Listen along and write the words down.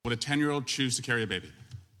would a 10-year-old choose to carry a baby?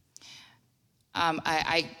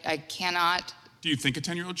 I cannot. Do you think a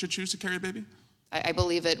 10-year-old should choose to carry a baby? I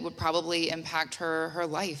believe it would probably impact her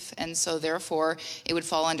life, and so therefore it would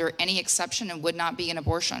fall under any exception and would not be an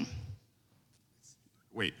abortion.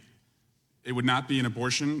 Wait, it would not be an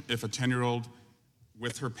abortion if a 10-year-old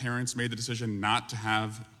with her parents made the decision not to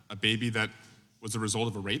have a baby that was the result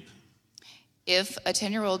of a rape? If a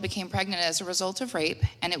 10-year-old became pregnant as a result of rape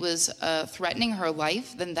and it was threatening her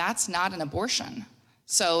life, then that's not an abortion.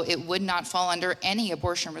 So it would not fall under any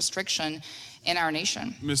abortion restriction in our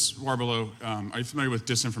nation. Ms. Warbelow, are you familiar with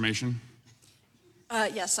disinformation?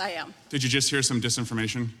 Yes, I am. Did you just hear some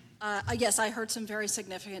disinformation? Yes, I heard some very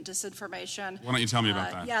significant disinformation. Why don't you tell me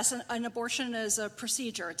about that? Yes, an abortion is a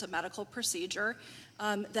procedure. It's a medical procedure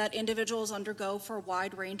that individuals undergo for a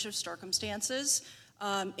wide range of circumstances,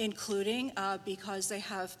 including because they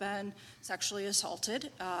have been sexually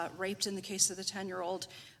assaulted, raped in the case of the 10-year-old.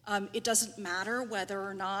 It doesn't matter whether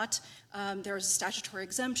or not there is a statutory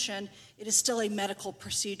exemption. It is still a medical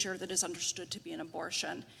procedure that is understood to be an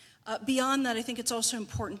abortion. Beyond that, I think it's also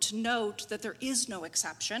important to note that there is no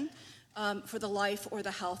exception for the life or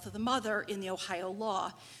the health of the mother in the Ohio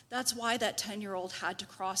law. That's why that 10-year-old had to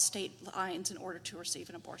cross state lines in order to receive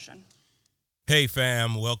an abortion. Hey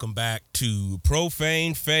fam, welcome back to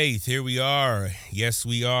Profane Faith. Here we are. Yes,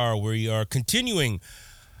 we are. We are continuing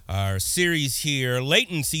our series here, late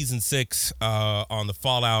in season 6, on the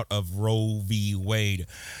fallout of Roe v. Wade.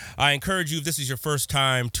 I encourage you, if this is your first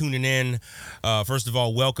time tuning in, first of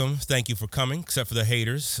all, welcome. Thank you for coming, except for the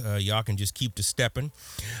haters. Y'all can just keep to stepping.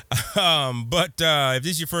 But if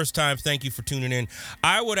this is your first time, thank you for tuning in.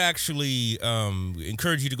 I would actually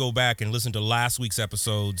encourage you to go back and listen to last week's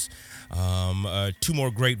episodes. 2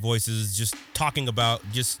 more great voices just talking about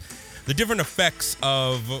just the different effects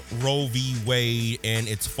of Roe v. Wade and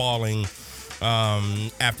its falling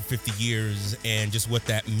after 50 years and just what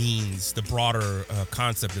that means, the broader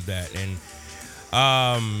concept of that. And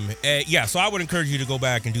so I would encourage you to go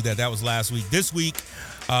back and do that. That was last week. This week,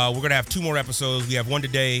 we're going to have 2 more episodes. We have one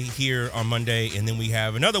today here on Monday, and then we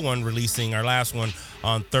have another one releasing, our last one,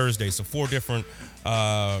 on Thursday. So 4 different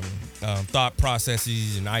thought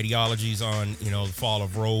processes and ideologies on, the fall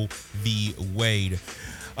of Roe v. Wade.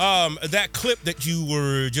 That clip that you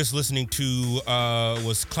were just listening to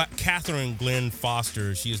was Catherine Glenn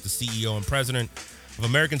Foster. She is the CEO and president of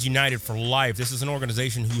Americans United for Life. This is an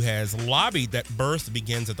organization who has lobbied that birth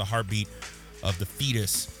begins at the heartbeat of the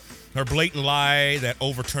fetus. Her blatant lie that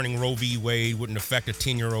overturning Roe v. Wade wouldn't affect a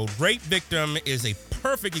 10-year-old rape victim is a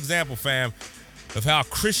perfect example, fam, of how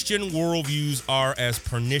Christian worldviews are as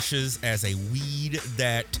pernicious as a weed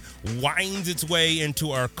that winds its way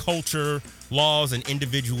into our culture, laws, and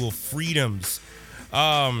individual freedoms.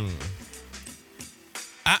 And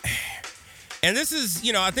this is,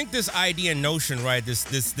 I think this idea and notion, right,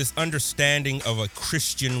 this understanding of a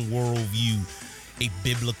Christian worldview, a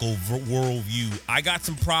biblical worldview. I got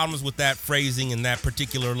some problems with that phrasing and that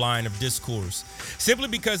particular line of discourse, simply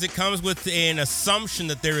because it comes with an assumption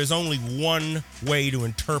that there is only one way to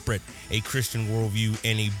interpret a Christian worldview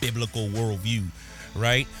and a biblical worldview,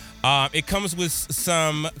 right? It comes with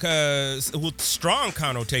some with strong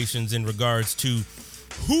connotations in regards to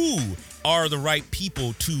who are the right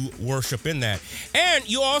people to worship in that. And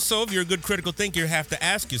you also, if you're a good critical thinker, have to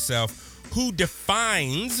ask yourself, who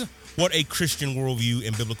defines what a Christian worldview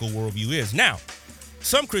and biblical worldview is? Now,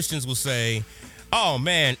 some Christians will say, oh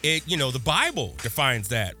man, the Bible defines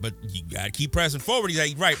that, but you got to keep pressing forward. He's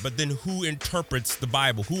like, right, but then who interprets the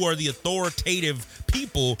Bible? Who are the authoritative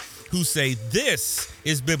people who say this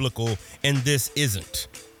is biblical and this isn't?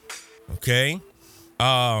 Okay?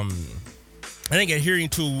 I think adhering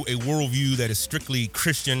to a worldview that is strictly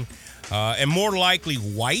Christian and more likely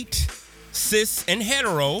white, cis, and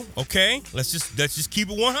hetero, okay? Let's just keep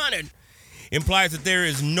it 100. Implies that there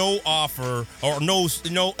is no offer or no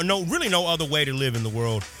other way to live in the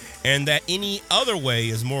world, and that any other way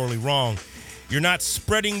is morally wrong. You're not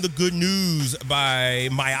spreading the good news by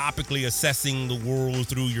myopically assessing the world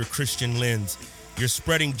through your Christian lens. You're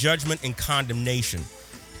spreading judgment and condemnation.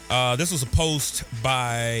 This was a post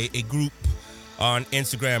by a group on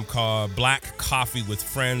Instagram called Black Coffee with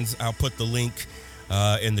Friends. I'll put the link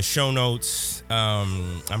in the show notes.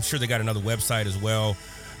 I'm sure they got another website as well.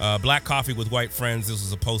 Black Coffee with White Friends. This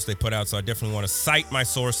was a post they put out, so I definitely want to cite my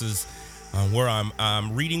sources where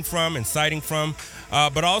I'm reading from and citing from,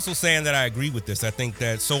 but also saying that I agree with this. I think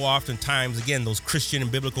that so oftentimes, again, those Christian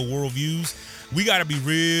and biblical worldviews, we got to be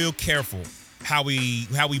real careful how we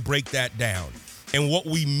break that down and what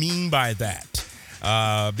we mean by that.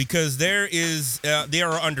 because there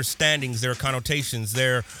are understandings, there are connotations,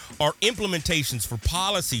 there are implementations for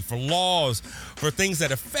policy, for laws, for things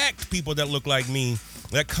that affect people that look like me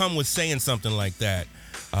that come with saying something like that.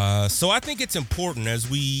 So I think it's important as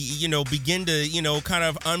we, begin to, kind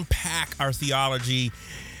of unpack our theology,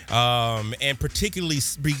 and particularly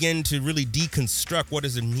begin to really deconstruct what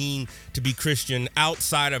does it mean to be Christian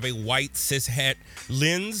outside of a white cishet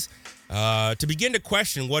lens, to begin to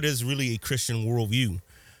question what is really a Christian worldview.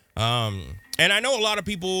 And I know a lot of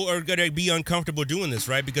people are going to be uncomfortable doing this,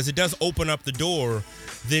 right? Because it does open up the door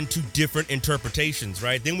then to different interpretations,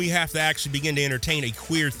 right? Then we have to actually begin to entertain a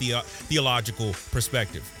queer theological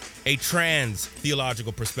perspective, a trans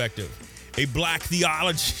theological perspective, a black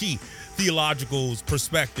theology theological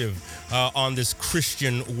perspective on this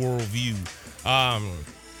Christian worldview.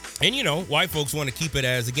 And white folks want to keep it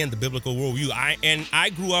as, again, the biblical worldview.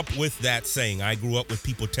 I grew up with that saying. I grew up with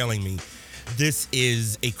people telling me this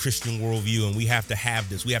is a Christian worldview, and we have to have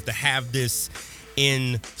this. We have to have this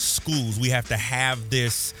in schools. We have to have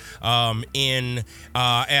this in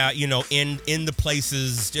the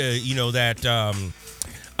places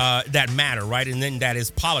that matter, right? And then that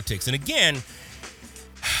is politics. And again,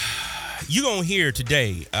 you're gonna hear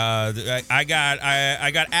today. I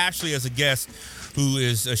got Ashley as a guest who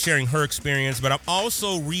is sharing her experience, but I'm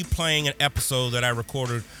also replaying an episode that I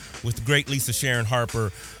recorded with the great Lisa Sharon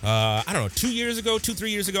Harper, 3 years ago. I don't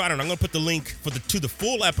know. I'm going to put the link to the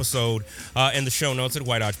full episode in the show notes at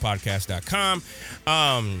whitehodgepodcast.com.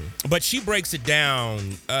 But she breaks it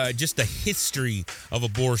down, just the history of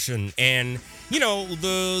abortion. And,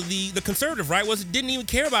 the conservative right didn't even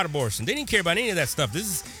care about abortion. They didn't care about any of that stuff.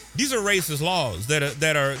 These are racist laws that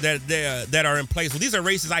are in place. Well, these are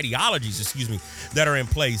racist ideologies, that are in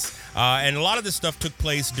place. And a lot of this stuff took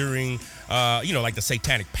place during, like the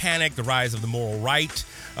Satanic Panic, the rise of the moral right,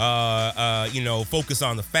 focus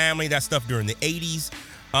on the family, that stuff during the 80s.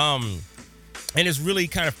 And it's really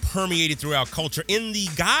kind of permeated throughout culture in the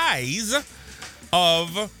guise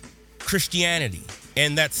of Christianity.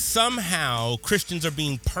 And that somehow Christians are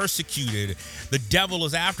being persecuted. The devil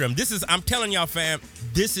is after them. I'm telling y'all, fam,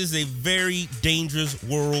 this is a very dangerous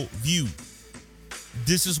worldview.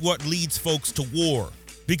 This is what leads folks to war.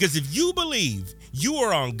 Because if you believe you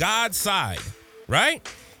are on God's side, right?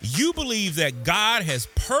 You believe that God has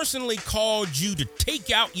personally called you to take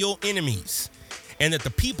out your enemies, and that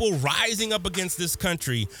the people rising up against this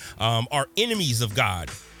country are enemies of God.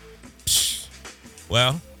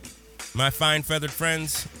 Well, my fine feathered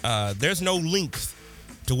friends, there's no length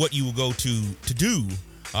to what you will go to do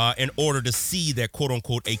in order to see that quote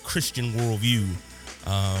unquote a Christian worldview,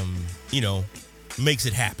 makes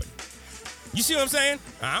it happen. You see what I'm saying?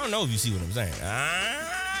 I don't know if you see what I'm saying.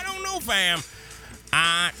 I don't know, fam.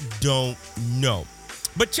 I don't know.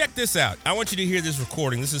 But check this out. I want you to hear this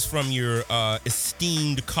recording. This is from your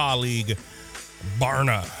esteemed colleague,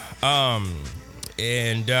 Barna. I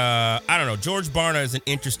don't know. George Barna is an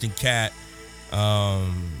interesting cat.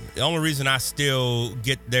 The only reason I still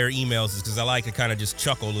get their emails is because I like to kind of just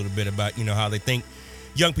chuckle a little bit about, how they think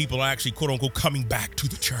young people are actually, quote unquote, coming back to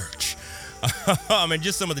the church. And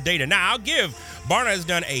just some of the data. Now, I'll give Barna has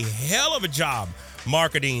done a hell of a job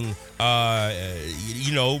marketing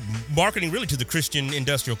really to the Christian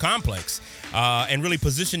industrial complex, and really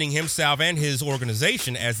positioning himself and his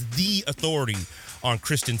organization as the authority on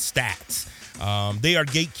Christian stats. They are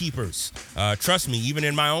gatekeepers. Trust me, even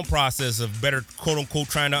in my own process of better, quote unquote,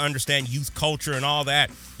 trying to understand youth culture and all that,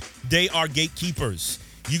 they are gatekeepers.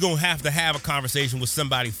 You're going to have a conversation with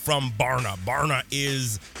somebody from Barna. Barna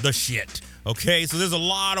is the shit. Okay, so there's a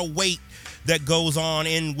lot of weight that goes on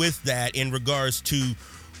in with that in regards to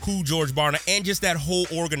who George Barna and just that whole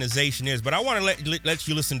organization is. But I want to let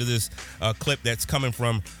you listen to this clip that's coming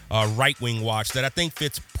from Right Wing Watch that I think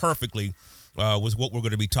fits perfectly with what we're going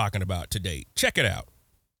to be talking about today. Check it out.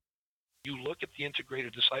 You look at the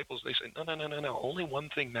integrated disciples, they say, no. Only one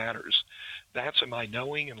thing matters. That's, am I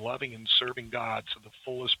knowing and loving and serving God to the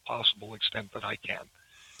fullest possible extent that I can?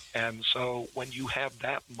 And so when you have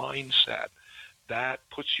that mindset, that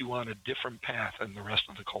puts you on a different path than the rest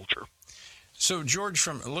of the culture. So, George,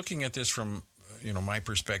 from looking at this from, my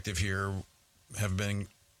perspective here, have been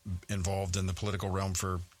involved in the political realm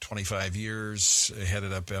for 25 years,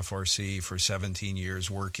 headed up FRC for 17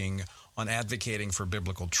 years, working on advocating for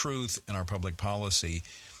biblical truth in our public policy.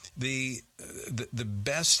 The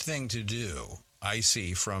best thing to do, I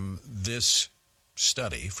see from this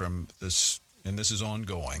study, from this, and this is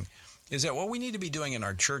ongoing, is that what we need to be doing in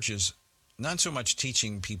our churches, not so much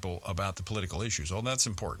teaching people about the political issues. Well, that's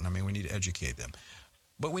important. I mean, we need to educate them.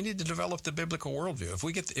 but we need to develop the biblical worldview.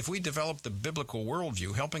 If we develop the biblical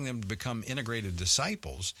worldview, helping them to become integrated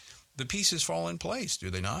disciples, the pieces fall in place, do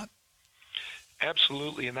they not?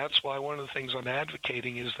 Absolutely, and that's why one of the things I'm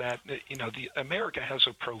advocating is that, America has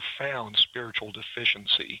a profound spiritual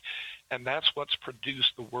deficiency, and that's what's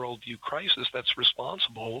produced the worldview crisis that's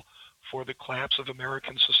responsible for the collapse of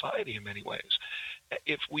American society in many ways.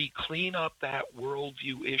 If we clean up that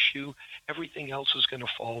worldview issue, everything else is going to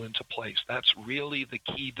fall into place. That's really the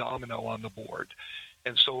key domino on the board.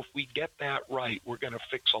 And so if we get that right, we're going to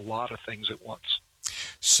fix a lot of things at once.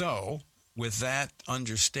 So, with that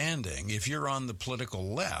understanding, if you're on the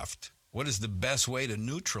political left, what is the best way to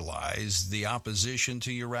neutralize the opposition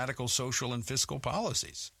to your radical social and fiscal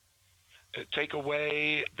policies? Take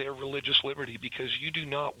away their religious liberty, because you do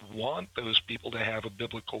not want those people to have a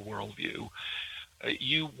biblical worldview.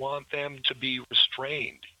 You want them to be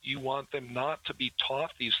restrained. You want them not to be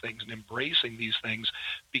taught these things and embracing these things,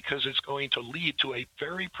 because it's going to lead to a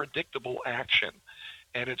very predictable action,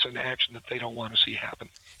 and it's an action that they don't want to see happen.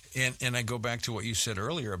 And I go back to what you said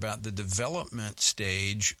earlier about the development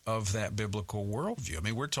stage of that biblical worldview. I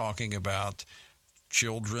mean, we're talking about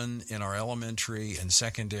children in our elementary and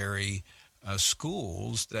secondary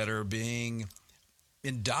schools that are being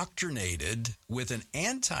indoctrinated with an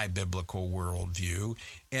anti-biblical worldview,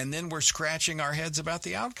 and then we're scratching our heads about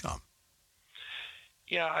the outcome.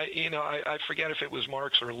 Yeah, I forget if it was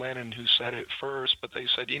Marx or Lenin who said it first, but they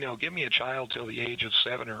said, give me a child till the age of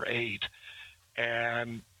 7 or 8,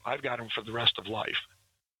 and I've got him for the rest of life.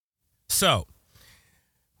 So,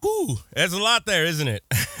 there's a lot there, isn't it?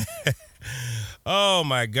 Oh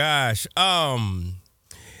my gosh.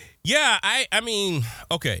 Yeah, I mean,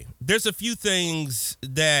 okay, there's a few things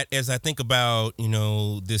that as I think about,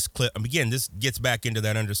 this clip, again, this gets back into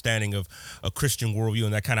that understanding of a Christian worldview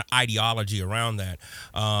and that kind of ideology around that,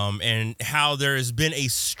 and how there has been a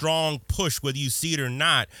strong push, whether you see it or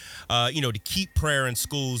not, to keep prayer in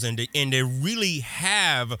schools and to really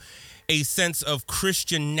have a sense of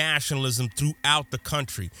Christian nationalism throughout the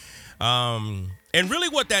country. And really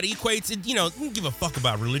what that equates, they don't give a fuck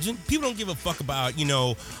about religion. People don't give a fuck about,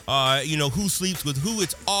 who sleeps with who.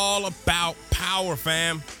 It's all about power,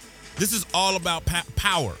 fam. This is all about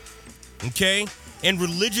power, okay? And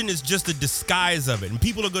religion is just a disguise of it. And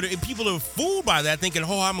people are fooled by that, thinking,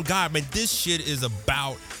 oh, I'm a God. Man, this shit is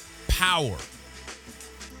about power.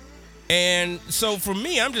 And so for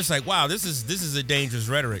me, I'm just like, wow, this is a dangerous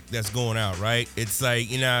rhetoric that's going out, right? It's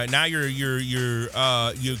like, now you're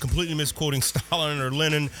completely misquoting Stalin or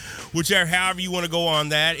Lenin, however you want to go on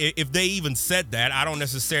that. If they even said that, I don't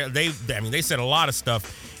necessarily. They said a lot of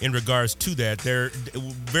stuff in regards to that. They're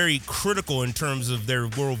very critical in terms of their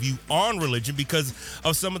worldview on religion because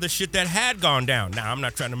of some of the shit that had gone down. Now, I'm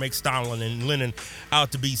not trying to make Stalin and Lenin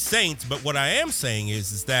out to be saints, but what I am saying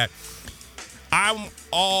is that I'm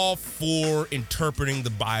all for interpreting the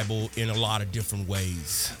Bible in a lot of different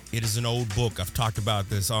ways. It is an old book. I've talked about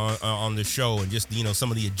this on the show, and just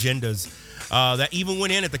some of the agendas that even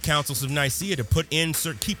went in at the Councils of Nicaea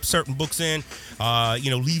to keep certain books in,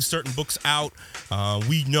 leave certain books out.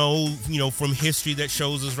 We know from history that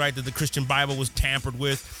shows us right that the Christian Bible was tampered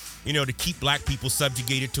with. To keep black people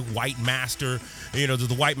subjugated to white master, to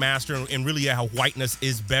the white master, and really how whiteness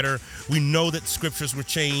is better. We know that scriptures were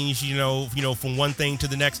changed, from one thing to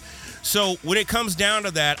the next. So when it comes down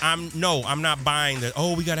to that, I'm not buying that,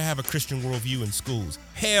 we got to have a Christian worldview in schools.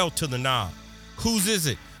 Hell to the nah. Whose is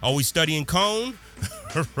it? Are we studying Cone?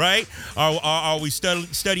 Right? Are we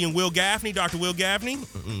studying Will Gaffney, Dr. Will Gaffney?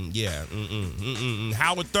 Yeah.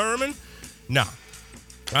 Howard Thurman? Nah.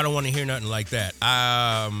 I don't want to hear nothing like that.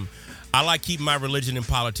 I like keeping my religion and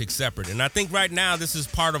politics separate. And I think right now this is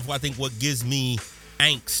part of, what gives me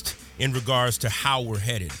angst in regards to how we're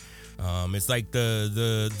headed. It's like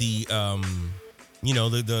the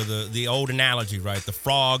old analogy, right? The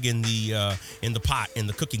frog in the pot, in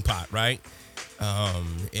the cooking pot, right?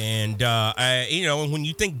 When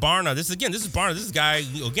you think Barna, this is Barna, this is a guy,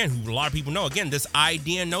 again, who a lot of people know, again, this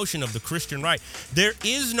idea notion of the Christian right. There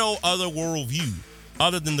is no other worldview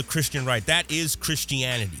other than the Christian right. That is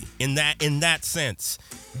Christianity in that sense.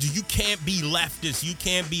 You can't be leftist. You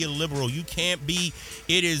can't be a liberal. You can't be.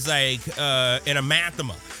 It is like an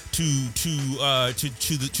anathema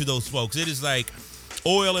to those folks. It is like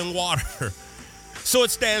oil and water. So it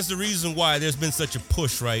stands to reason why there's been such a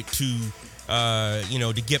push, right, to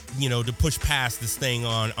push past this thing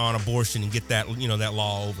on abortion and get that that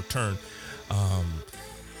law overturned.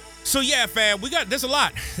 So yeah, fam, there's a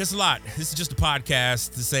lot. This is just a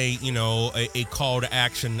podcast to say, a call to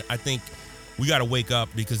action. I think we got to wake up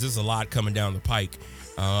because there's a lot coming down the pike.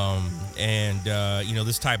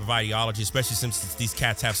 This type of ideology, especially since these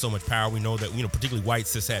cats have so much power, we know that, particularly white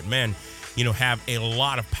cishet men, have a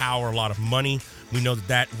lot of power, a lot of money. We know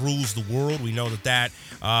that rules the world. We know that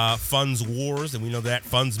funds wars, and we know that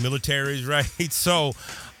funds militaries, right? So,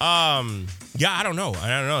 I don't know.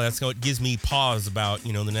 That's what gives me pause about,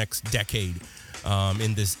 the next decade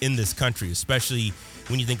in this country, especially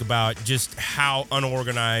when you think about just how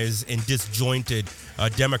unorganized and disjointed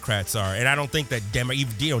Democrats are. And I don't think that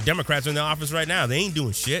Democrats are in the office right now. They ain't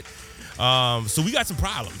doing shit. So we got some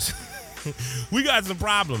problems.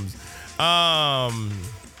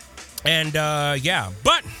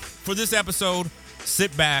 But for this episode,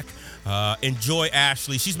 sit back, enjoy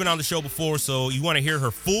Ashley. She's been on the show before, so you want to hear her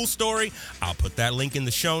full story, I'll put that link in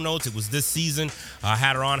the show notes. It was this season. I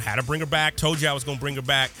had her on, had to bring her back, told you I was going to bring her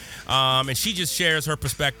back. And she just shares her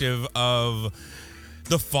perspective of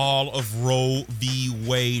the fall of Roe v.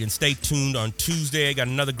 Wade. And stay tuned on Tuesday. I got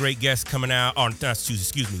another great guest coming out on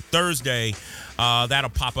Thursday. That'll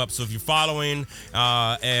pop up. So if you're following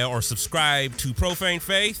or subscribe to Profane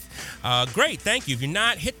Faith, great, thank you. If you're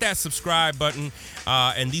not, hit that subscribe button,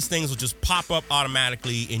 and these things will just pop up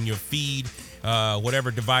automatically in your feed,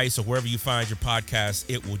 whatever device or wherever you find your podcast.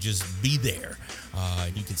 It will just be there.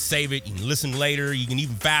 You can save it. You can listen later. You can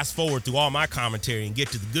even fast forward through all my commentary and get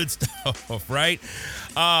to the good stuff, right?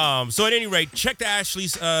 So at any rate, check the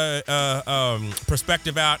Ashley's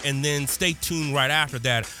perspective out, and then stay tuned right after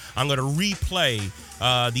that. I'm going to replay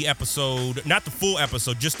the episode, not the full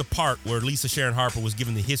episode, just the part where Lisa Sharon Harper was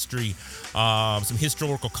given the history, some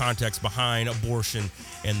historical context behind abortion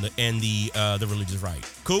and the religious right.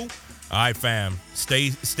 Cool? All right, fam.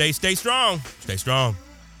 Stay strong. Stay strong.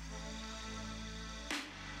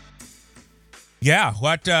 Yeah,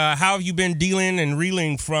 how have you been dealing and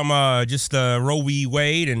reeling from just Roe v.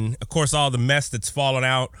 Wade and, of course, all the mess that's fallen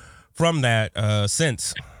out from that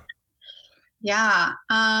since? Yeah,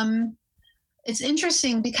 it's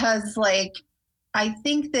interesting because, I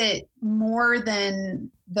think that more than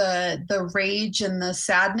the rage and the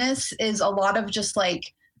sadness is a lot of just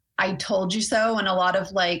I told you so, and a lot of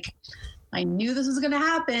I knew this was going to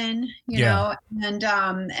happen, you know,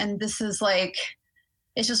 and this is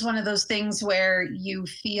it's just one of those things where you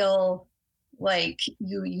feel like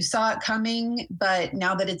you saw it coming, but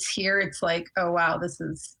now that it's here, it's oh wow, this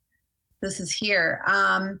is here.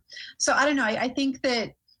 So I don't know. I think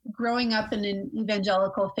that growing up in an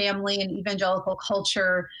evangelical family and evangelical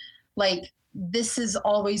culture, this has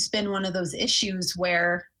always been one of those issues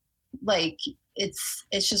where it's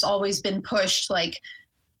just always been pushed, the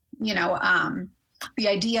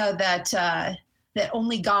idea that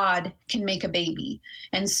only God can make a baby.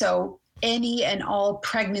 And so any and all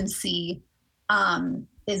pregnancy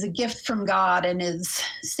is a gift from God and is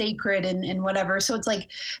sacred and whatever. So it's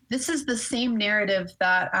this is the same narrative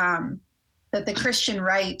that that the Christian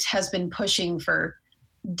right has been pushing for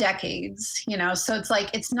decades, So it's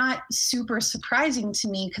it's not super surprising to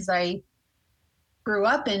me because I grew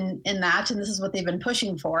up in that, and this is what they've been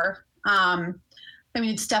pushing for.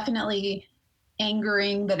 It's definitely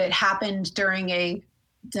angering that it happened during a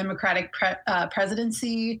Democratic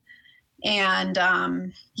presidency, and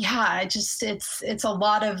it's a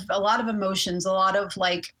lot of emotions, a lot of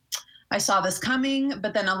I saw this coming,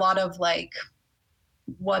 but then a lot of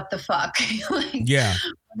what the fuck?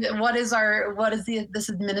 What is this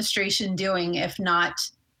administration doing if not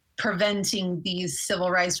preventing these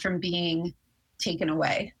civil rights from being taken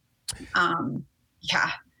away?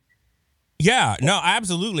 Yeah, no,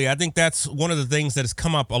 absolutely. I think that's one of the things that has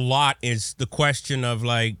come up a lot is the question of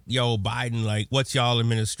yo, Biden, what's y'all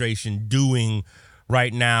administration doing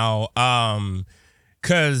right now?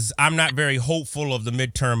 Because I'm not very hopeful of the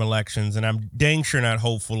midterm elections, and I'm dang sure not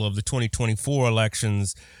hopeful of the 2024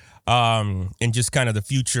 elections, and just kind of the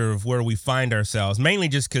future of where we find ourselves. Mainly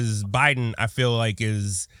just because Biden, I feel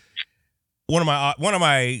is one of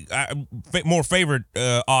my more favorite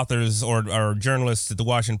authors or journalists at the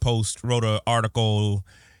Washington Post wrote an article.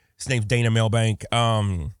 His name's Dana Milbank,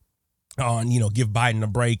 on give Biden a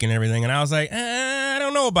break and everything. And I was I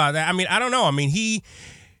don't know about that. I don't know.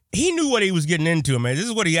 He knew what he was getting into. This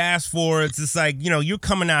is what he asked for. It's just you're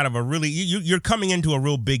coming out of you're coming into a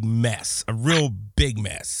real big mess,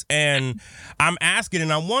 And I'm asking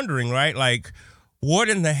and I'm wondering, right? What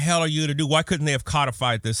in the hell are you to do? Why couldn't they have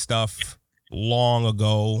codified this stuff long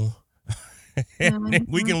ago?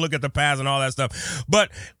 We can look at the past and all that stuff.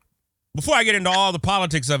 But Before I get into all the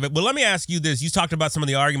politics of it, well, let me ask you this. You talked about some of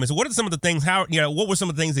the arguments. What are some of the things, what were some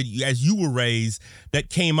of the things that as you were raised that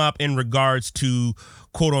came up in regards to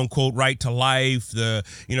quote unquote right to life, the,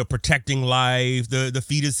 protecting life, the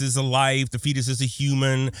fetus is a life, the fetus is a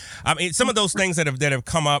human. I mean, some of those things that have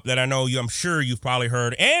come up that I know I'm sure you've probably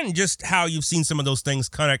heard, and just how you've seen some of those things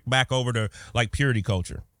connect back over to like purity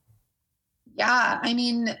culture. Yeah. I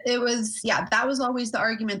mean, that was always the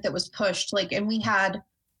argument that was pushed. Like, and we had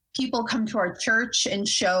people come to our church and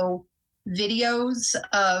show videos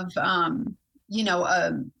of,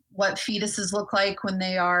 what fetuses look like when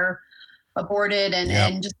they are aborted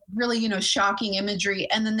and just really, shocking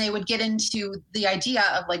imagery. And then they would get into the idea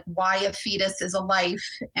of like why a fetus is a life.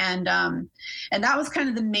 And that was kind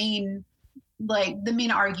of the main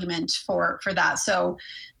argument for that. So,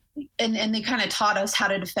 and they kind of taught us how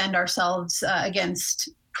to defend ourselves against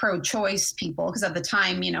pro-choice people. Because at the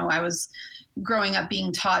time, I was growing up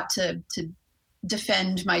being taught to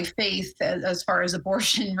defend my faith as far as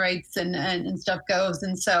abortion rights and stuff goes.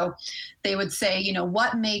 And so they would say,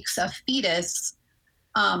 what makes a fetus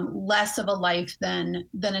less of a life than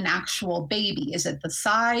an actual baby? Is it the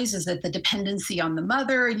size? Is it the dependency on the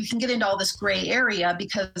mother? And you can get into all this gray area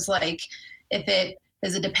because, like, if it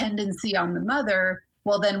is a dependency on the mother,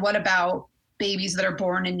 well, then what about babies that are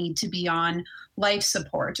born and need to be on life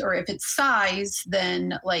support? Or if it's size,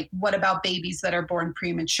 then like, what about babies that are born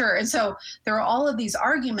premature? And so there are all of these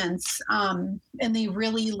arguments, and they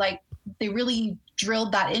really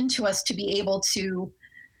drilled that into us to be able to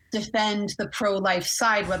defend the pro-life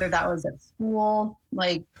side, whether that was at school,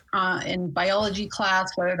 like in biology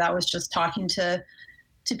class, whether that was just talking to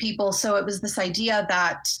people. So it was this idea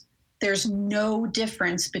that there's no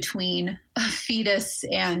difference between a fetus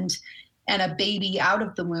and a baby out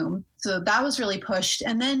of the womb. So that was really pushed.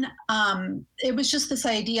 And then it was just this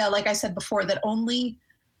idea, like I said before, that only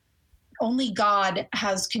God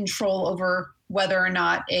has control over whether or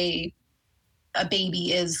not a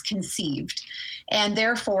baby is conceived. And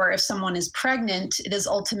therefore, if someone is pregnant, it is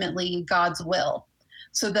ultimately God's will.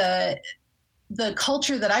 So the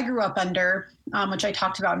culture that I grew up under, which I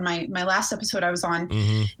talked about in my last episode I was on,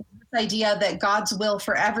 this idea that God's will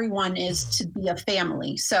for everyone is to be a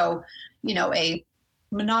family. So, a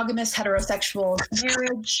monogamous heterosexual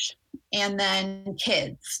marriage and then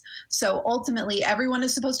kids. So ultimately, everyone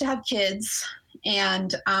is supposed to have kids,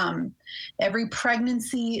 and every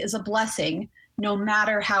pregnancy is a blessing, no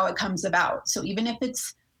matter how it comes about. So even if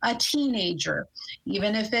it's a teenager,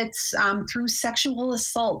 even if it's through sexual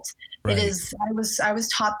assault, right. It is. I was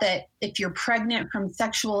taught that if you're pregnant from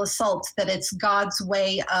sexual assault, that it's God's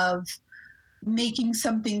way of making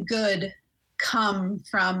something good come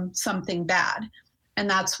from something bad. And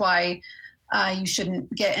that's why you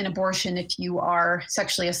shouldn't get an abortion if you are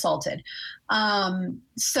sexually assaulted.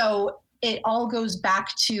 So it all goes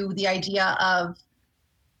back to the idea of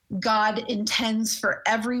God intends for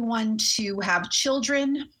everyone to have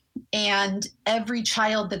children, and every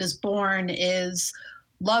child that is born is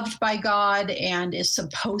loved by God and is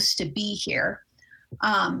supposed to be here.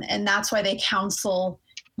 And that's why they counsel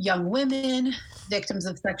young women, victims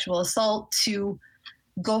of sexual assault, to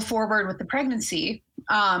go forward with the pregnancy,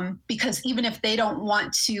 because even if they don't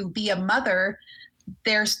want to be a mother,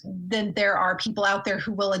 there are people out there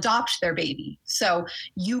who will adopt their baby. So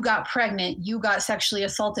you got pregnant, you got sexually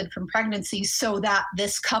assaulted from pregnancy, so that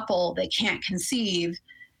this couple that can't conceive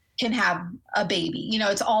can have a baby.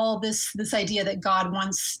 It's all this idea that God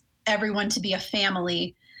wants everyone to be a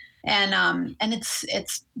family, and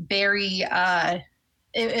it's very.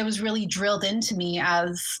 It was really drilled into me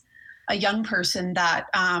as a young person that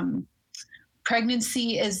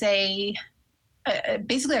pregnancy is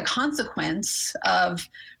basically a consequence of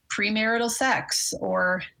premarital sex,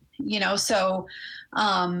 or, so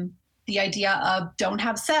the idea of don't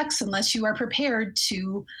have sex unless you are prepared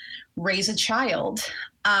to raise a child.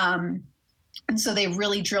 And so they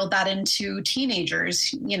really drilled that into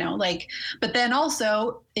teenagers, but then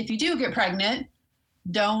also, if you do get pregnant,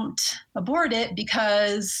 don't abort it,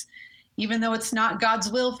 because even though it's not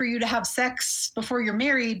God's will for you to have sex before you're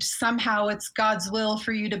married, somehow it's God's will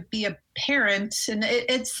for you to be a parent. And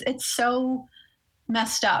it's so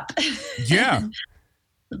messed up. Yeah.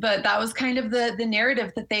 But that was kind of the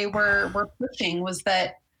narrative that they were pushing, was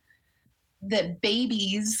that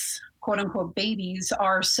babies, quote unquote babies,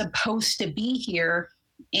 are supposed to be here,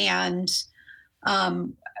 and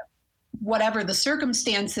whatever the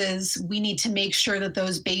circumstances, we need to make sure that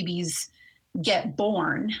those babies get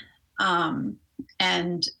born.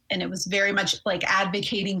 And it was very much like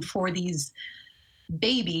advocating for these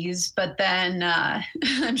babies, but then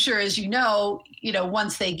I'm sure, as you know,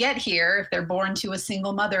 once they get here, if they're born to a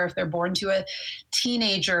single mother, if they're born to a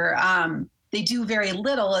teenager, they do very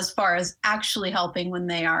little as far as actually helping when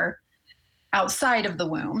they are outside of the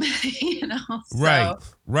womb, So.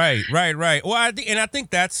 Right. Well, I think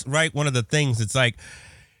that's right. One of the things, it's like,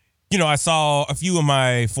 I saw a few of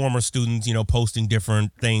my former students, posting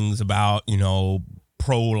different things about,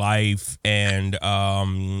 pro-life and,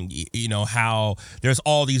 how there's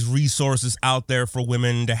all these resources out there for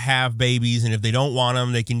women to have babies. And if they don't want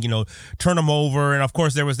them, they can, turn them over. And of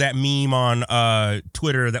course, there was that meme on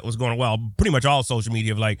Twitter that was going, well, pretty much all social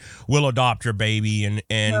media of like, we'll adopt your baby.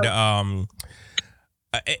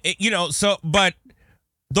 But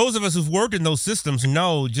those of us who've worked in those systems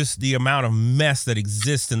know just the amount of mess that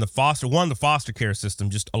exists in the foster care system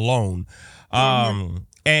just alone.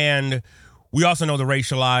 And we also know the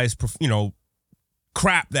racialized,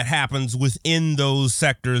 crap that happens within those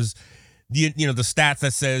sectors. The stats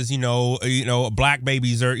that says, black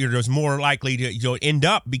babies are, just more likely to, end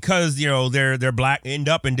up because, they're black, end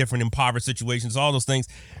up in different impoverished situations, all those things.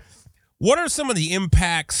 What are some of the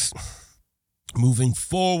impacts moving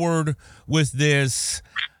forward with this?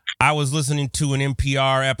 I was listening to an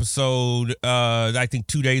NPR episode, I think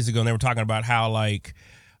 2 days ago, and they were talking about how like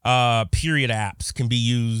period apps can be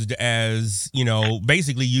used as,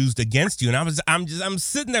 basically used against you. And I'm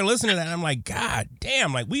sitting there listening to that. And I'm like, God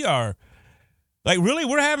damn, like we are, like really,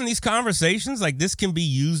 we're having these conversations like this can be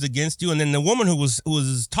used against you. And then the woman who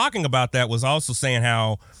was talking about that was also saying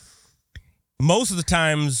how most of the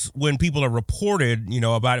times when people are reported,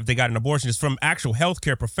 about if they got an abortion, it's from actual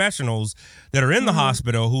healthcare professionals that are in the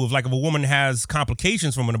hospital who, if a woman has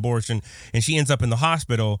complications from an abortion and she ends up in the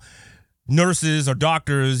hospital, nurses or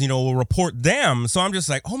doctors, will report them. So I'm just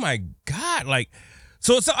like, oh my God. Like,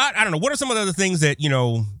 so I don't know. What are some of the other things that,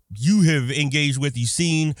 you have engaged with, you've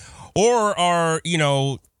seen, or are,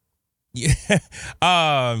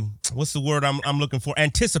 what's the word I'm looking for?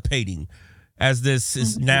 Anticipating as this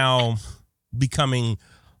is now becoming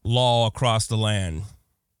law across the land?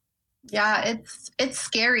 Yeah, it's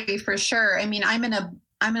scary for sure. I mean, I'm in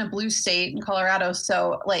a blue state in Colorado,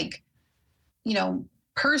 so like,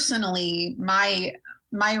 personally, my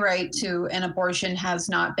right to an abortion has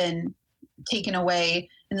not been taken away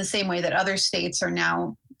in the same way that other states are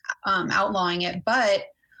now outlawing it. But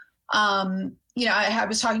I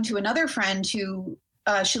was talking to another friend who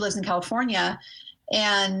she lives in California,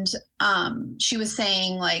 and she was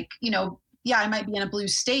saying like, yeah, I might be in a blue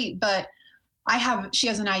state, but she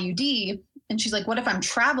has an IUD, and she's like, what if I'm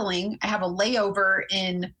traveling? I have a layover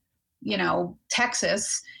in,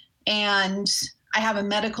 Texas, and I have a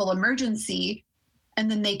medical emergency,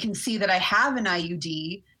 and then they can see that I have an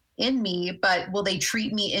IUD in me, but will they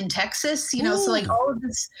treat me in Texas? So like all of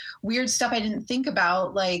this weird stuff I didn't think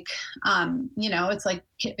about, like, it's like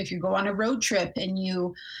if you go on a road trip and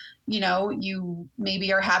you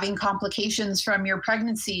maybe are having complications from your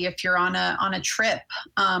pregnancy if you're on a trip,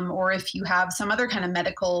 or if you have some other kind of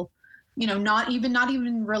medical, not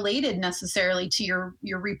even related necessarily to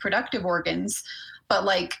your reproductive organs, but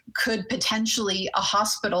like could potentially a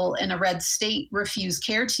hospital in a red state refuse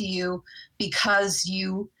care to you because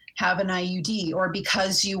you have an IUD, or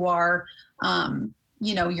because you are,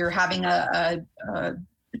 you're having a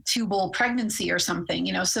tubal pregnancy or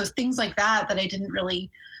something, so things like that I didn't really.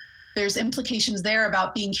 There's implications there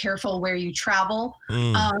about being careful where you travel.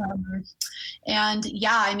 And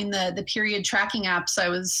yeah, I mean, the period tracking apps, I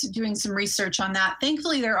was doing some research on that.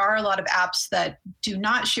 Thankfully, there are a lot of apps that do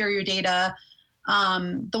not share your data.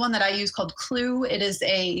 The one that I use called Clue, it is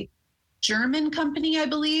a German company, I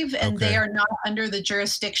believe, and they are not under the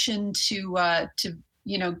jurisdiction to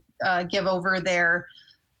give over their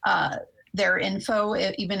info,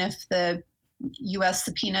 even if the U.S.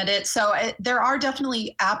 subpoenaed it. So there are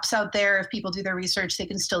definitely apps out there. If people do their research, they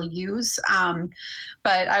can still use.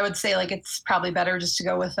 But I would say like it's probably better just to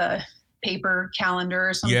go with a paper calendar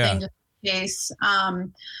or something, just in case.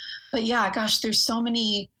 But yeah, gosh, there's so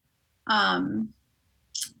many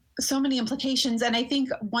implications. And I think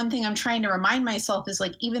one thing I'm trying to remind myself is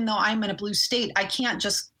like, even though I'm in a blue state, I can't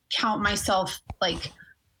just count myself like,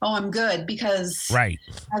 oh, I'm good, because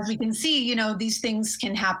as we can see, these things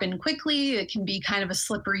can happen quickly. It can be kind of a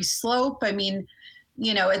slippery slope. I mean,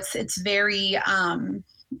 it's very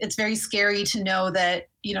scary to know that,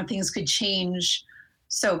 things could change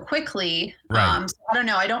so quickly. So I don't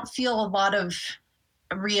know. I don't feel a lot of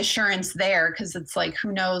reassurance there, because it's like,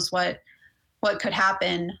 who knows what could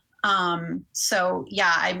happen. So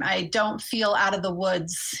yeah, I don't feel out of the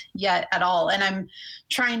woods yet at all. And I'm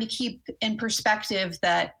trying to keep in perspective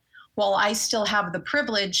that while I still have the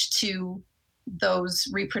privilege to those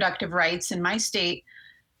reproductive rights in my state,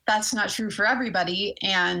 that's not true for everybody.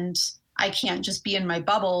 And I can't just be in my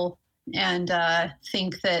bubble and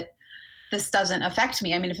think that this doesn't affect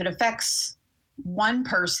me. I mean, if it affects one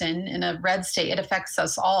person in a red state, it affects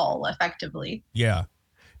us all effectively. Yeah.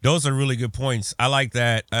 Those are really good points. I like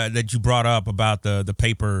that that you brought up about the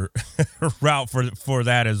paper route for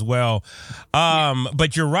that as well.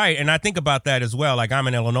 But you're right, and I think about that as well. Like I'm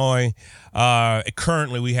in Illinois.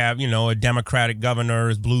 Currently, we have a Democratic governor,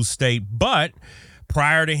 it's blue state. But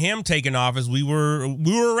prior to him taking office, we were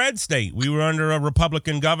a red state. We were under a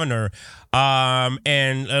Republican governor, and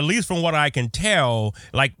at least from what I can tell,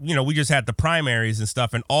 like we just had the primaries and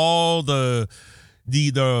stuff, and all the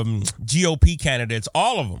GOP candidates,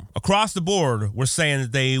 all of them across the board, were saying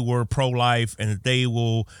that they were pro-life and that they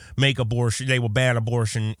will ban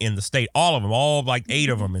abortion in the state. All of them, all like 8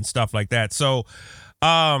 of them and stuff like that. So,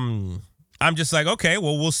 I'm just like, okay,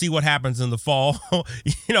 well, we'll see what happens in the fall.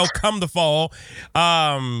 Come the fall,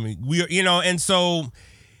 and so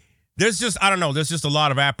there's just there's just a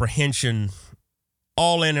lot of apprehension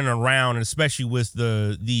all in and around, and especially with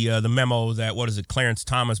the memo that Clarence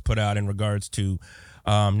Thomas put out in regards to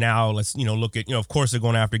now let's look at of course they're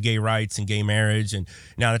going after gay rights and gay marriage, and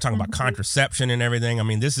now they're talking about contraception and everything. I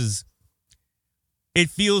mean, it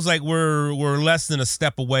feels like we're less than a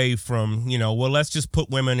step away from let's just put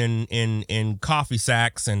women in coffee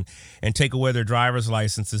sacks and take away their driver's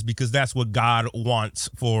licenses because that's what God wants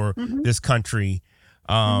for this country.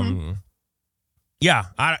 Yeah,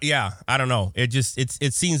 I don't know.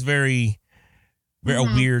 It seems very a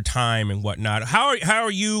weird time and whatnot. How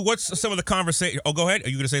are you? What's some of the conversation? Oh, go ahead. Are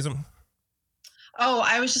you going to say something? Oh,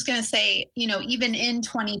 I was just going to say, even in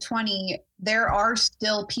 2020, there are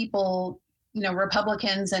still people,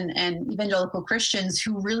 Republicans and evangelical Christians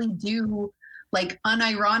who really do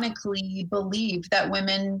unironically believe that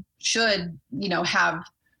women should, have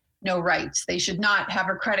no rights. They should not have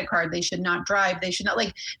a credit card. They should not drive. They should not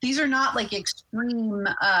these are not extreme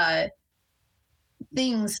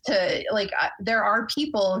things to there are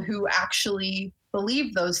people who actually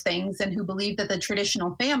believe those things and who believe that the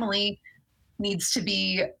traditional family needs to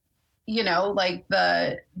be,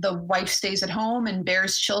 the wife stays at home and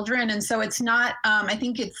bears children. And so it's not, I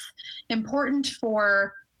think it's important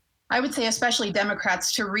for, I would say, especially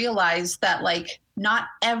Democrats to realize that not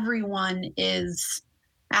everyone is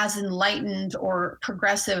as enlightened or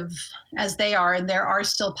progressive as they are. And there are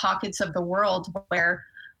still pockets of the world where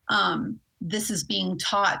this is being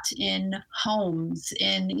taught in homes,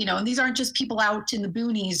 and these aren't just people out in the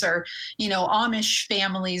boonies or, Amish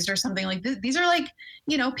families or something like this. These are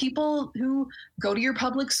people who go to your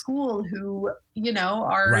public school who,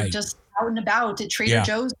 are right. just out and about at Trader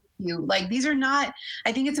Joe's with you. These are not,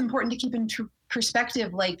 I think it's important to keep in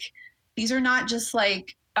perspective. These are not just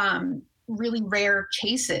really rare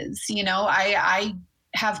cases. I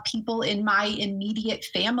have people in my immediate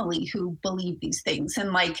family who believe these things,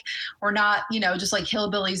 and we're not, just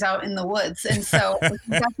hillbillies out in the woods. And so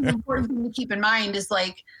that's an important thing to keep in mind is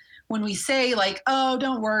when we say oh,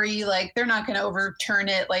 don't worry, they're not going to overturn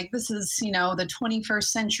it. This is, the 21st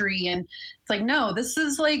century. And it's no, this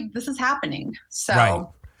is happening. So right.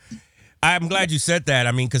 I'm glad you said that.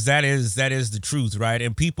 I mean, because that is the truth, right?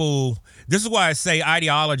 And this is why I say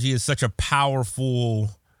ideology is such a powerful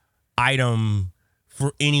item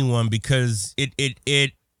for anyone, because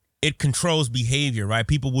it controls behavior, right?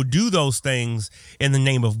 People will do those things in the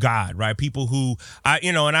name of God, right? People who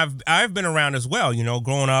and I've been around as well,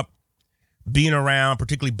 growing up, being around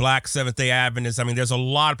particularly Black Seventh-day Adventists. I mean, there's a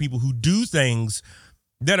lot of people who do things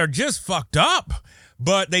that are just fucked up,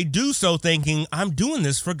 but they do so thinking, I'm doing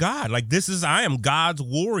this for God. I am God's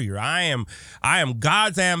warrior. I am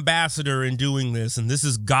God's ambassador in doing this, and this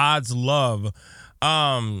is God's love.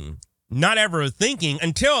 Not ever thinking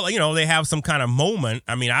until, they have some kind of moment.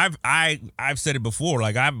 I mean, I've said it before,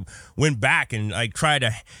 I went back and tried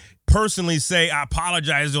to personally say, I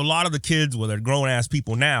apologize to a lot of the kids, well, they're grown ass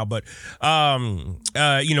people now, but,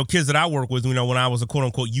 kids that I work with, when I was a quote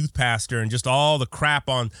unquote youth pastor, and just all the crap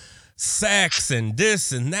on sex and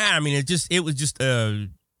this and that. I mean, it was just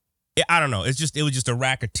I don't know. It was just a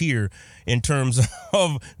racketeer in terms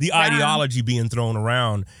of the ideology being thrown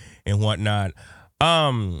around and whatnot.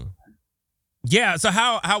 Yeah. So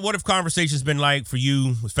what have conversations been like for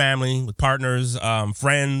you with family, with partners,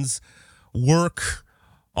 friends, work,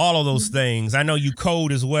 all of those things? I know you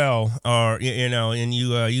code as well, or and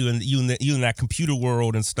you in that computer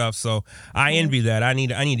world and stuff. So I envy that. I need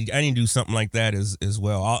to do something like that as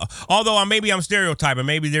well. Although maybe I'm stereotyping.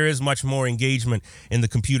 Maybe there is much more engagement in the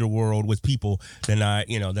computer world with people than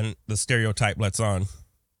than the stereotype lets on.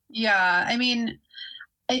 Yeah, I mean,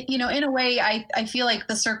 in a way, I feel like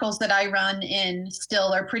the circles that I run in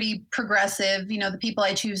still are pretty progressive. The people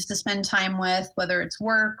I choose to spend time with, whether it's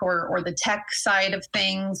work or the tech side of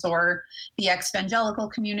things or the evangelical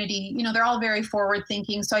community, they're all very forward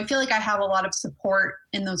thinking. So I feel like I have a lot of support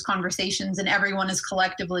in those conversations, and everyone is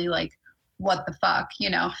collectively like, what the fuck,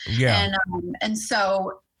 Yeah. And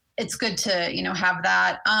so it's good to, have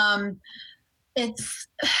that. It's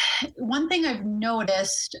one thing I've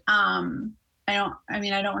noticed, I don't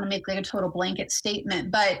want to make like a total blanket statement,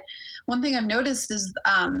 but one thing I've noticed is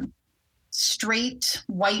straight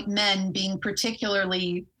white men being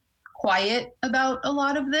particularly quiet about a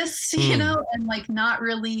lot of this, and like not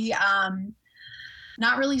really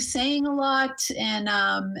saying a lot, and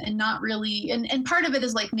not really, and part of it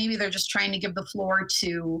is like maybe they're just trying to give the floor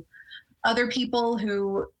to other people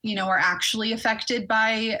who, are actually affected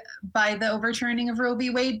by the overturning of Roe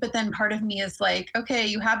v. Wade. But then part of me is like, okay,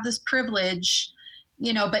 you have this privilege,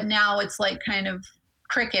 but now it's like kind of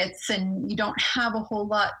crickets and you don't have a whole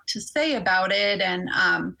lot to say about it. And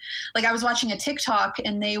like I was watching a TikTok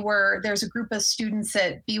and there's a group of students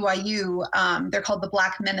at BYU. They're called the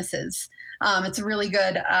Black Menaces. It's a really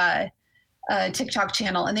good TikTok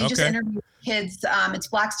channel, and they just interview kids. It's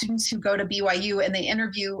Black students who go to BYU, and they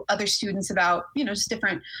interview other students about, just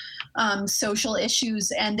different social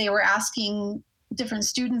issues. And they were asking different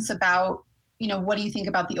students about, what do you think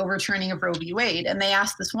about the overturning of Roe v. Wade? And they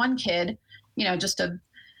asked this one kid, just a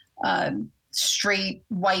straight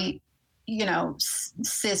white,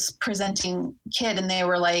 cis presenting kid. And they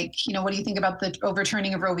were like, what do you think about the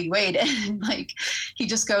overturning of Roe v. Wade? And like, he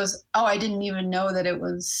just goes, oh, I didn't even know that it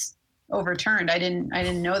was overturned. I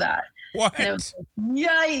didn't know that. What? And it was like,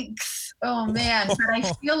 yikes. Oh man. But I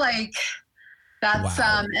feel like that's,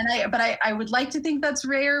 wow. I would like to think that's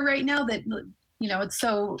rare right now that, it's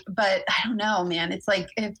so, but I don't know, man. It's like,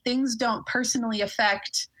 if things don't personally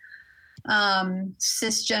affect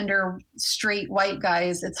cisgender straight white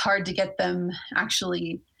guys, it's hard to get them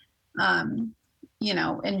actually,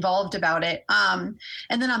 involved about it. And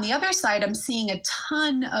then on the other side, I'm seeing a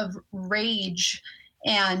ton of rage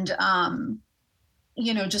and,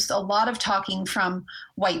 just a lot of talking from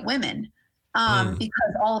white women,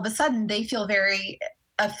 because all of a sudden they feel very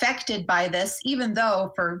affected by this, even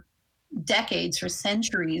though for decades, for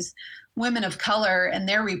centuries, women of color and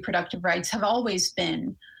their reproductive rights have always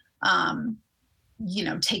been,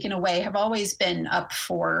 taken away, have always been up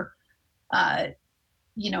for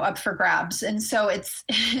grabs. And so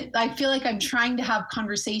I feel like I'm trying to have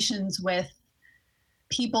conversations with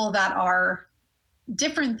people that are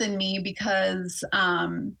different than me, because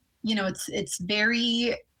it's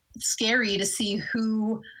very scary to see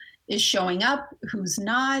who is showing up, who's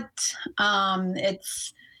not.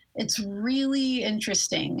 It's really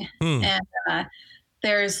interesting. And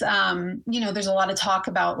there's there's a lot of talk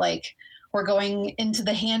about like we're going into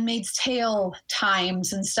the Handmaid's Tale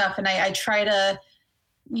times and stuff, and I try to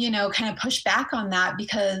kind of push back on that,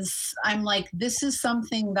 because I'm like, this is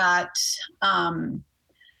something that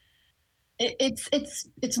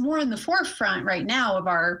it's more in the forefront right now of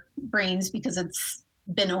our brains because it's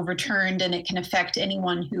been overturned and it can affect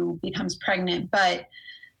anyone who becomes pregnant. But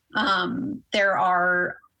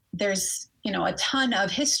there's a ton of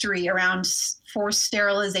history around forced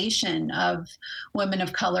sterilization of women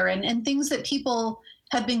of color and things that people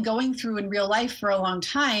have been going through in real life for a long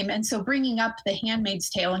time. And so bringing up The Handmaid's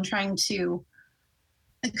Tale and trying to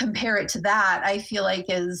compare it to that, I feel like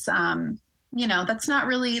is that's not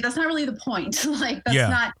really the point. Like that's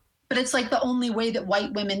not, but it's like the only way that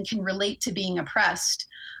white women can relate to being oppressed.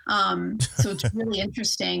 So it's really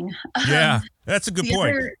interesting. Yeah, that's a good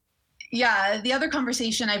point. The other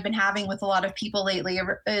conversation I've been having with a lot of people lately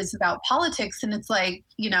is about politics. And it's like,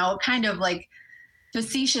 kind of like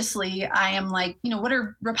facetiously, I am like, what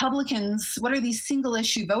are Republicans, what are these single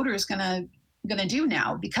issue voters gonna do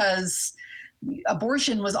now? Because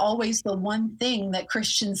abortion was always the one thing that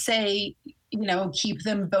Christians say, keep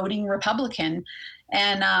them voting Republican.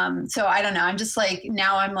 And so I don't know. I'm just like,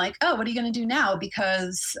 now I'm like, oh, what are you going to do now?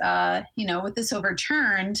 Because, with this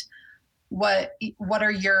overturned, what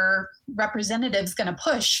are your representatives going to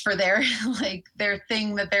push for their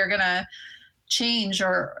thing that they're going to change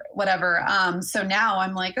or whatever? So now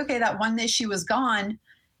I'm like, okay, that one issue is gone.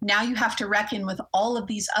 Now you have to reckon with all of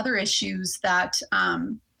these other issues that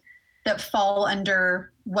fall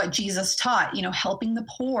under what Jesus taught, helping the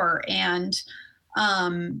poor and,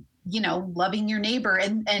 loving your neighbor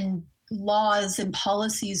and laws and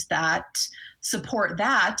policies that support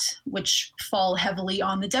that, which fall heavily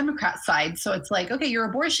on the Democrat side. So it's like, okay, your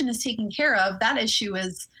abortion is taken care of. That issue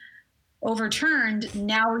is overturned.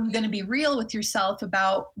 Now are you going to be real with yourself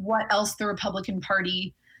about what else the Republican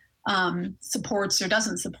Party supports or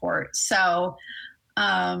doesn't support. So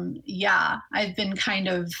yeah, I've been kind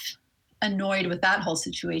of annoyed with that whole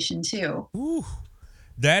situation too. Ooh,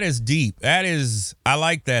 that is deep. I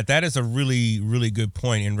like that. That is a really, really good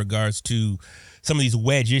point in regards to some of these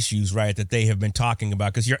wedge issues, right, that they have been talking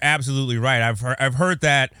about. Because you're absolutely right. I've heard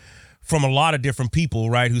that from a lot of different people,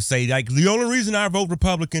 right, who say, like, the only reason I vote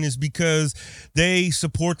Republican is because they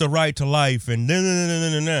support the right to life, and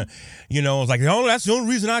you know, it's like, oh, that's the only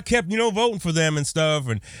reason I kept, voting for them and stuff,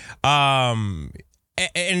 and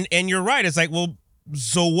you're right. It's like, well,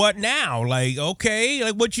 so what now? Like, okay,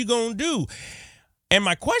 like, what you gonna do? And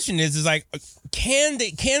my question is like, can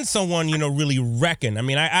someone, really reckon? I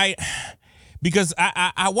mean, because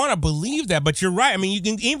I want to believe that, but you're right. I mean, you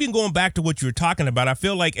can, even going back to what you were talking about, I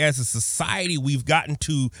feel like as a society, we've gotten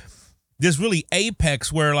to this really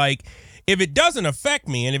apex where, like, if it doesn't affect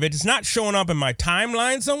me and if it's not showing up in my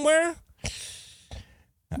timeline somewhere,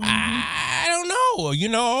 I don't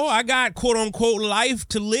know. I got quote unquote life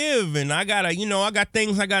to live, and I got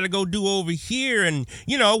things I got to go do over here. And,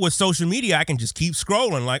 with social media, I can just keep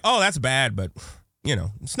scrolling like, oh, that's bad, but,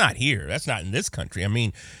 it's not here. That's not in this country. I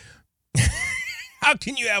mean, how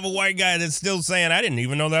can you have a white guy that's still saying, I didn't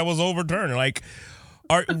even know that was overturned? Like,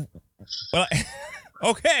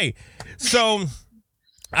 okay. So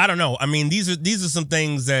I don't know. I mean, these are some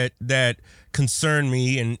things that concern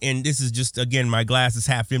me. And this is just, again, my glass is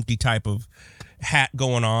half empty type of hat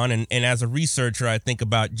going on. And as a researcher, I think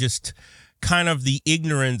about just kind of the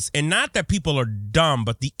ignorance, and not that people are dumb,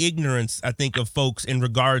 but the ignorance, I think, of folks in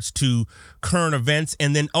regards to current events,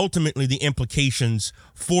 and then ultimately the implications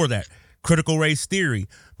for that. Critical race theory.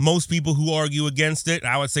 Most people who argue against it,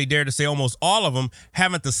 I would say, dare to say almost all of them,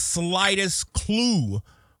 haven't the slightest clue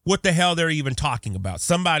what the hell they're even talking about.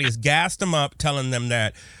 Somebody has gassed them up, telling them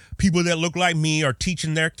that people that look like me are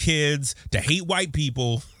teaching their kids to hate white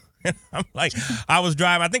people. And I'm like, I was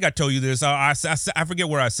driving, I think I told you this, I forget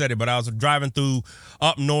where I said it, but I was driving through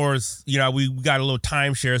up north. We got a little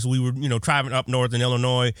timeshare, so we were, driving up north in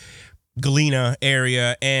Illinois, Galena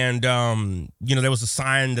area, and there was a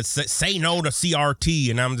sign that said, "Say no to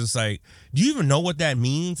CRT," and I'm just like, do you even know what that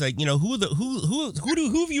means? Like, who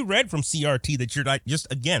have you read from CRT that you're like just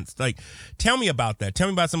against? Like, tell me about that. Tell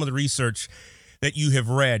me about some of the research that you have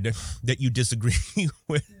read that you disagree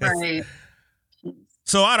with. Right.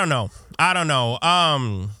 So I don't know.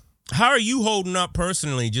 How are you holding up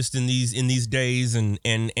personally, just in these days and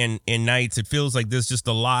nights? It feels like there's just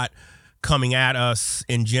a lot coming at us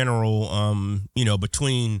in general,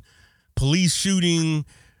 between police shooting,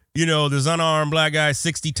 there's unarmed black guys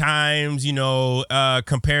 60 times,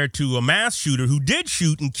 compared to a mass shooter who did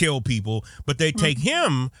shoot and kill people, but they take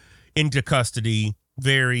him into custody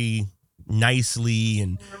very nicely,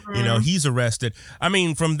 and, he's arrested. I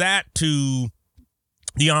mean, from that to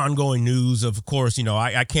the ongoing news, of course,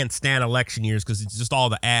 I can't stand election years because it's just all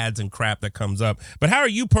the ads and crap that comes up. But how are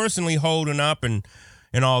you personally holding up and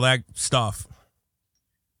all that stuff?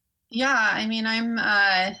 Yeah, I mean, I'm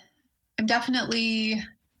definitely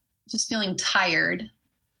just feeling tired.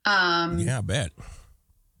 Yeah, I bet.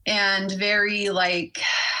 And very I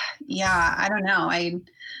don't know. I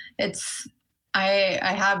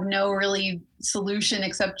have no really solution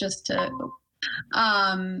except just to,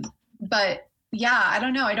 but yeah, I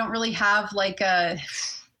don't know. I don't really have I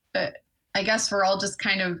guess we're all just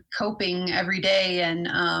kind of coping every day,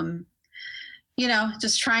 and,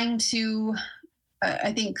 just trying to,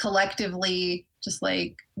 I think collectively just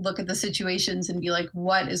look at the situations and be like,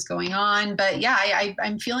 what is going on? But yeah,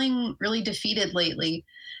 I'm feeling really defeated lately.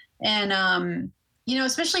 And,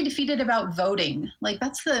 especially defeated about voting. Like,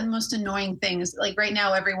 that's the most annoying thing is, like, right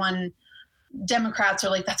now, Democrats are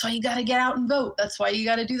like, that's why you got to get out and vote. That's why you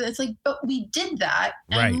got to do that. It's like, but we did that.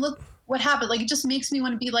 And right. Look what happened. Like, it just makes me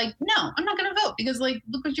want to be like, no, I'm not going to vote because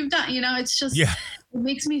look what you've done. It's just, It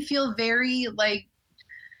makes me feel very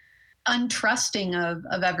untrusting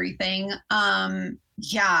of everything. I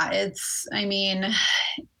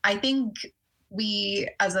think we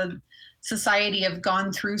as a society have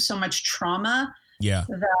gone through so much trauma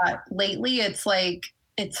that lately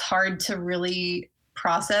it's hard to really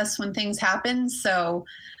process when things happen. So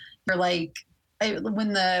you're like,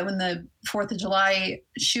 when the 4th of July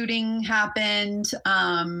shooting happened,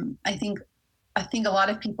 I think a lot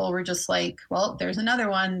of people were just like, well, there's another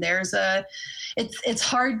one. It's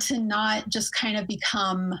hard to not just kind of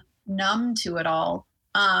become numb to it all.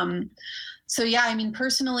 So yeah, I mean,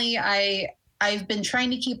 personally, I've been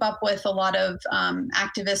trying to keep up with a lot of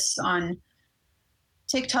activists on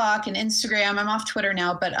TikTok and Instagram. I'm off Twitter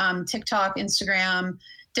now, but TikTok, Instagram,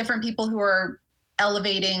 different people who are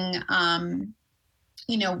elevating,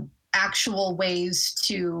 actual ways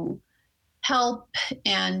to help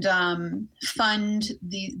and fund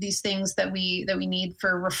these things that we need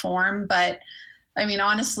for reform. But I mean,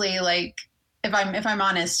 honestly, like if I'm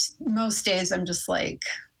honest, most days I'm just like,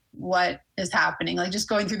 what is happening? Like just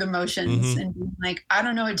going through the motions and being like, I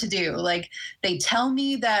don't know what to do. Like they tell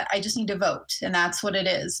me that I just need to vote and that's what it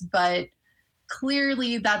is. But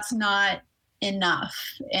clearly that's not enough.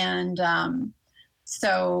 And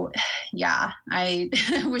so, yeah, I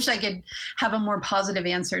wish I could have a more positive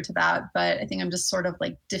answer to that, but I think I'm just sort of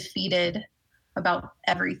like defeated about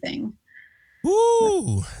everything.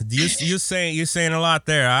 Woo! You're saying a lot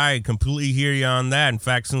there. I completely hear you on that. In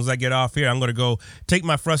fact, as soon as I get off here, I'm going to go take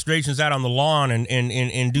my frustrations out on the lawn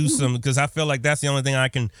and do some, because I feel like that's the only thing I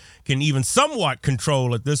can even somewhat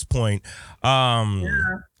control at this point.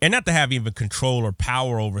 And not to have even control or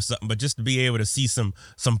power over something, but just to be able to see some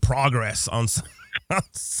progress on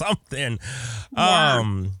something.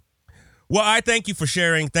 Yeah. Well, I thank you for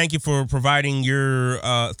sharing. Thank you for providing your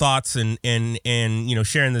thoughts and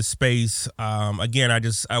sharing this space. Again,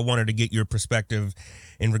 I wanted to get your perspective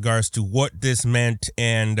in regards to what this meant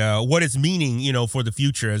and what it's meaning, for the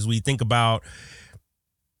future as we think about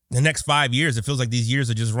the next 5 years. It feels like these years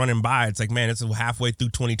are just running by. It's like, man, it's halfway through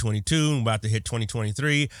 2022. I'm about to hit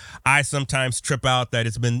 2023. I sometimes trip out that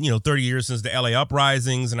it's been, 30 years since the LA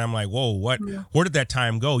uprisings. And I'm like, whoa, where did that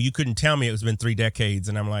time go? You couldn't tell me it's been 3 decades.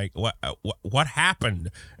 And I'm like, what happened?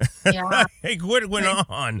 Yeah. Like, what went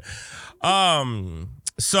on?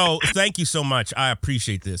 So thank you so much. I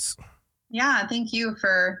appreciate this. Yeah. Thank you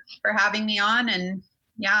for having me on. And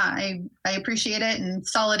yeah, I appreciate it. And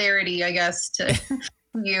solidarity, I guess, to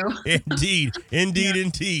you.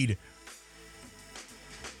 Indeed.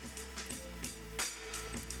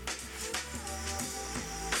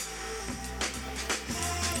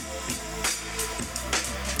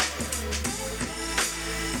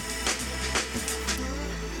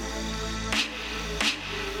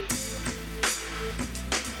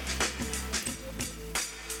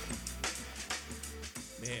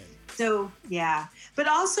 So, yeah. But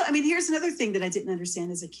also, I mean, here's another thing that I didn't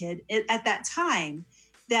understand as a kid at that time,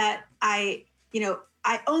 that I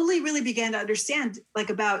only really began to understand like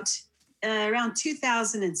about around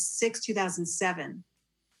 2006, 2007.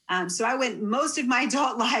 So I went most of my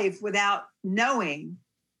adult life without knowing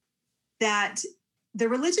that the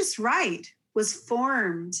religious right was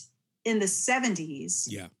formed in the 70s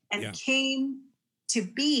and came to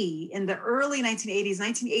be in the early 1980s,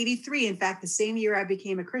 1983. In fact, the same year I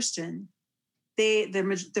became a Christian,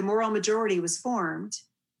 the moral majority was formed.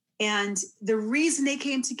 And the reason they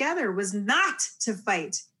came together was not to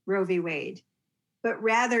fight Roe v. Wade, but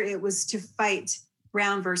rather it was to fight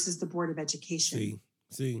Brown versus the Board of Education.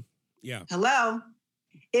 See, yeah. Hello.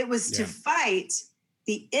 It was to fight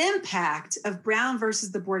the impact of Brown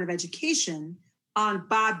versus the Board of Education on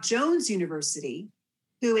Bob Jones University,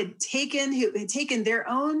 who had taken their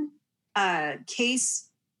own case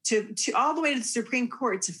to all the way to the Supreme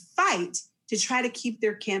Court to fight to try to keep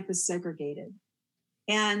their campus segregated.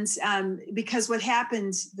 And because what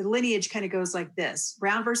happened, the lineage kind of goes like this: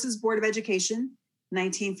 Brown versus Board of Education,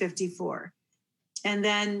 1954. And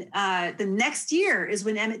then the next year is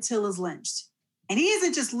when Emmett Till is lynched. And he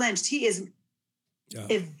isn't just lynched, he is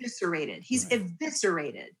eviscerated. He's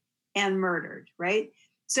eviscerated and murdered, right?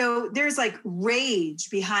 So there's like rage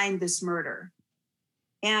behind this murder.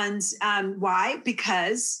 And why?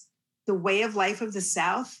 Because the way of life of the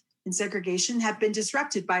South and segregation have been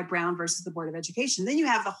disrupted by Brown versus the Board of Education. Then you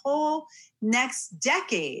have the whole next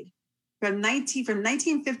decade from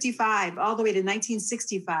 1955 all the way to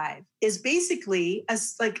 1965 is basically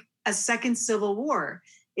a second civil war.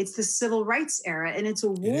 It's the civil rights era, and it's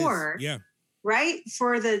a war, right,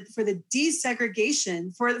 for the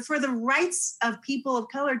desegregation, for the rights of people of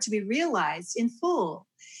color to be realized in full.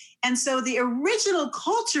 And so the original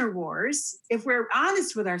culture wars, if we're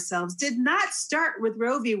honest with ourselves, did not start with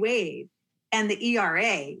Roe v. Wade and the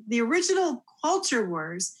ERA. The original culture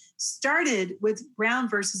wars started with Brown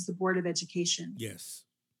versus the Board of Education. Yes.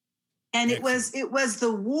 And it was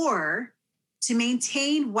the war to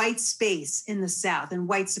maintain white space in the South and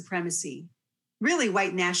white supremacy, really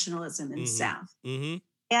white nationalism in the South. Mm-hmm.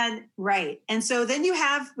 And right. And so then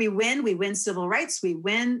we win civil rights, we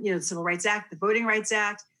win, the Civil Rights Act, the Voting Rights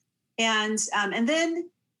Act. And then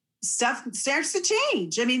stuff starts to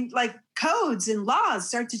change. I mean, like codes and laws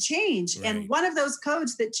start to change. Right. And one of those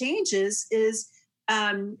codes that changes is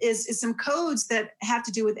some codes that have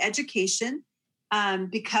to do with education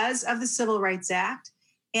because of the Civil Rights Act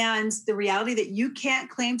and the reality that you can't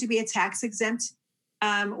claim to be a tax exempt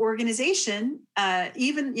organization,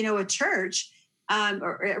 even, a church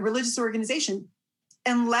or a religious organization,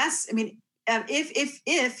 unless, I mean,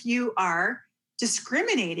 if you are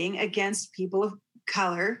discriminating against people of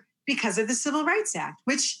color because of the Civil Rights Act,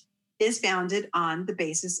 which is founded on the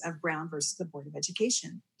basis of Brown versus the Board of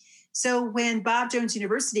Education. So when Bob Jones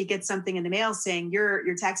University gets something in the mail saying your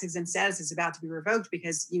tax exempt status is about to be revoked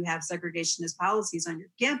because you have segregationist policies on your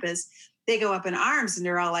campus, they go up in arms and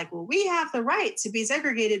they're all like, well, we have the right to be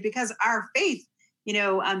segregated because our faith,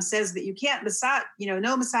 says that you can't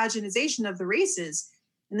no misogynization of the races.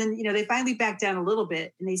 And then, they finally back down a little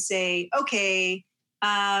bit and they say, okay,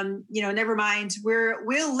 never mind.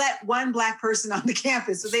 We'll let one Black person on the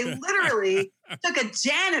campus. So they literally took a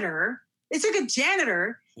janitor. They took a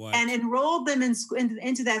janitor and enrolled them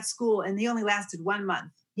into that school. And he only lasted 1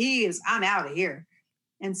 month. I'm out of here.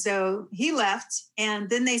 And so he left. And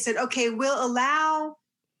then they said, okay, we'll allow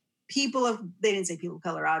they didn't say people of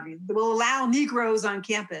color, obviously, we'll allow Negroes on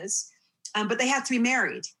campus, but they have to be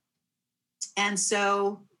married. And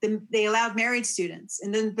so they allowed married students.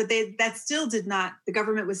 And then, that still did not, the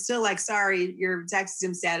government was still like, sorry, your tax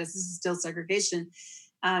exempt status, this is still segregation.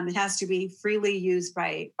 It has to be freely used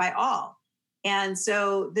by all. And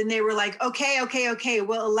so then they were like, okay,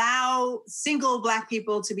 we'll allow single Black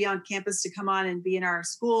people to be on campus to come on and be in our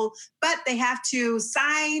school, but they have to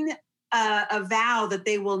sign a vow that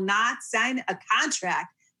they will not sign a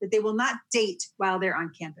contract, that they will not date while they're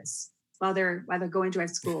on campus, while they're going to our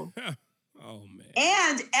school. Oh, man.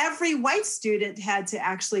 And every white student had to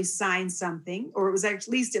actually sign something, or it was at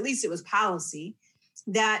least it was policy,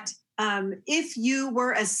 that if you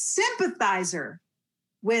were a sympathizer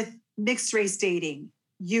with mixed race dating,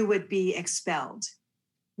 you would be expelled.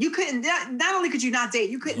 You couldn't, not only could you not date,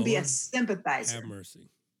 you couldn't be a sympathizer. Have mercy.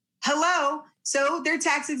 Hello. So their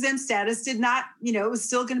tax exempt status did not, it was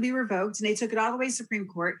still going to be revoked, and they took it all the way to Supreme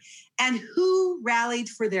Court. And who rallied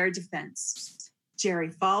for their defense?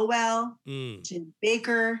 Jerry Falwell, Jim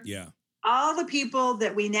Baker, all the people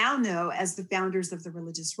that we now know as the founders of the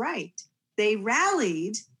religious right. They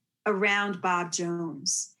rallied around Bob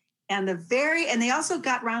Jones. And they also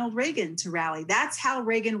got Ronald Reagan to rally. That's how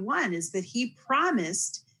Reagan won, is that he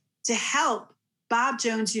promised to help Bob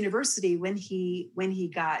Jones University when he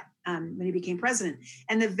became president.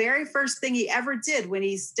 And the very first thing he ever did when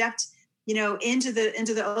he stepped into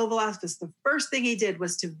the Oval Office, the first thing he did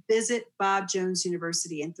was to visit Bob Jones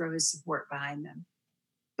University and throw his support behind them.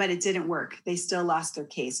 But it didn't work. They still lost their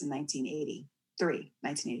case in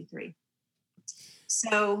 1983.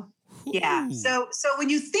 So, yeah. So when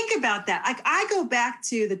you think about that, I go back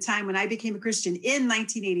to the time when I became a Christian in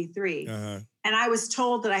 1983, and I was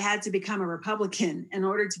told that I had to become a Republican in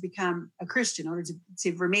order to become a Christian, in order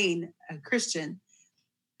to remain a Christian.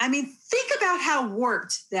 I mean, think about how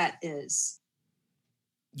warped that is.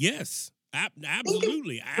 Yes,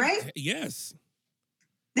 absolutely. Right? Yes.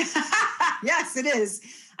 Yes, it is.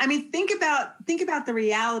 I mean, think about the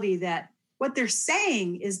reality that what they're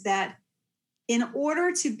saying is that in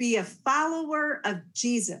order to be a follower of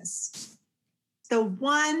Jesus, the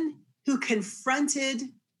one who confronted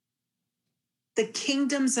the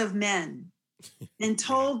kingdoms of men and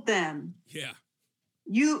told them,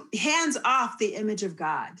 you hands off the image of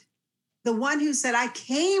God. The one who said, I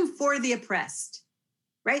came for the oppressed,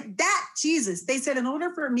 right? That Jesus, they said, in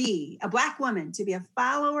order for me, a Black woman, to be a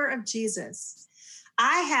follower of Jesus,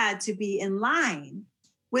 I had to be in line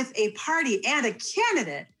with a party and a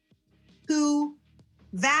candidate who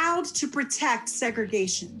vowed to protect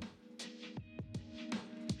segregation.